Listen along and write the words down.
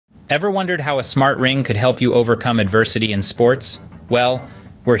Ever wondered how a smart ring could help you overcome adversity in sports? Well,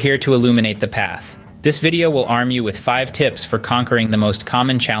 we're here to illuminate the path. This video will arm you with 5 tips for conquering the most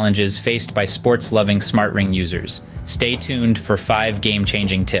common challenges faced by sports-loving smart ring users. Stay tuned for 5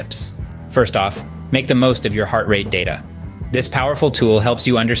 game-changing tips. First off, make the most of your heart rate data. This powerful tool helps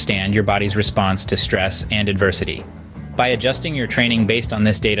you understand your body's response to stress and adversity. By adjusting your training based on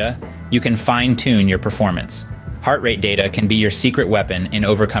this data, you can fine-tune your performance. Heart rate data can be your secret weapon in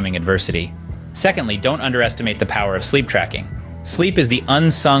overcoming adversity. Secondly, don't underestimate the power of sleep tracking. Sleep is the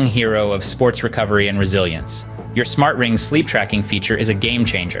unsung hero of sports recovery and resilience. Your smart ring's sleep tracking feature is a game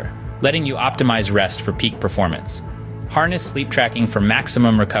changer, letting you optimize rest for peak performance. Harness sleep tracking for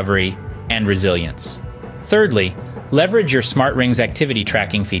maximum recovery and resilience. Thirdly, leverage your smart ring's activity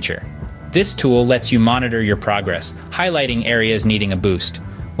tracking feature. This tool lets you monitor your progress, highlighting areas needing a boost.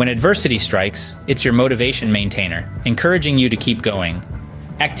 When adversity strikes, it's your motivation maintainer, encouraging you to keep going.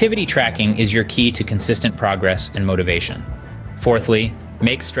 Activity tracking is your key to consistent progress and motivation. Fourthly,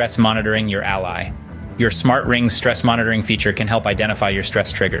 make stress monitoring your ally. Your smart ring's stress monitoring feature can help identify your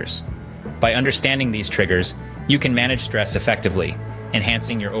stress triggers. By understanding these triggers, you can manage stress effectively,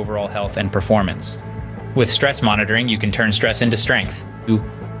 enhancing your overall health and performance. With stress monitoring, you can turn stress into strength.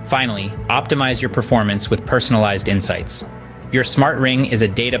 Finally, optimize your performance with personalized insights. Your smart ring is a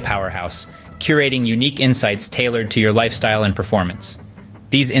data powerhouse, curating unique insights tailored to your lifestyle and performance.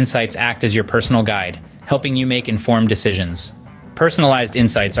 These insights act as your personal guide, helping you make informed decisions. Personalized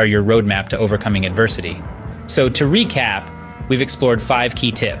insights are your roadmap to overcoming adversity. So to recap, we've explored 5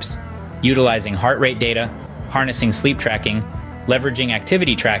 key tips: utilizing heart rate data, harnessing sleep tracking, leveraging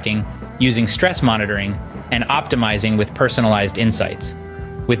activity tracking, using stress monitoring, and optimizing with personalized insights.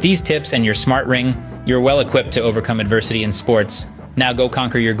 With these tips and your smart ring, you're well equipped to overcome adversity in sports. Now go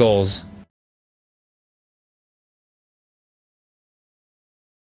conquer your goals.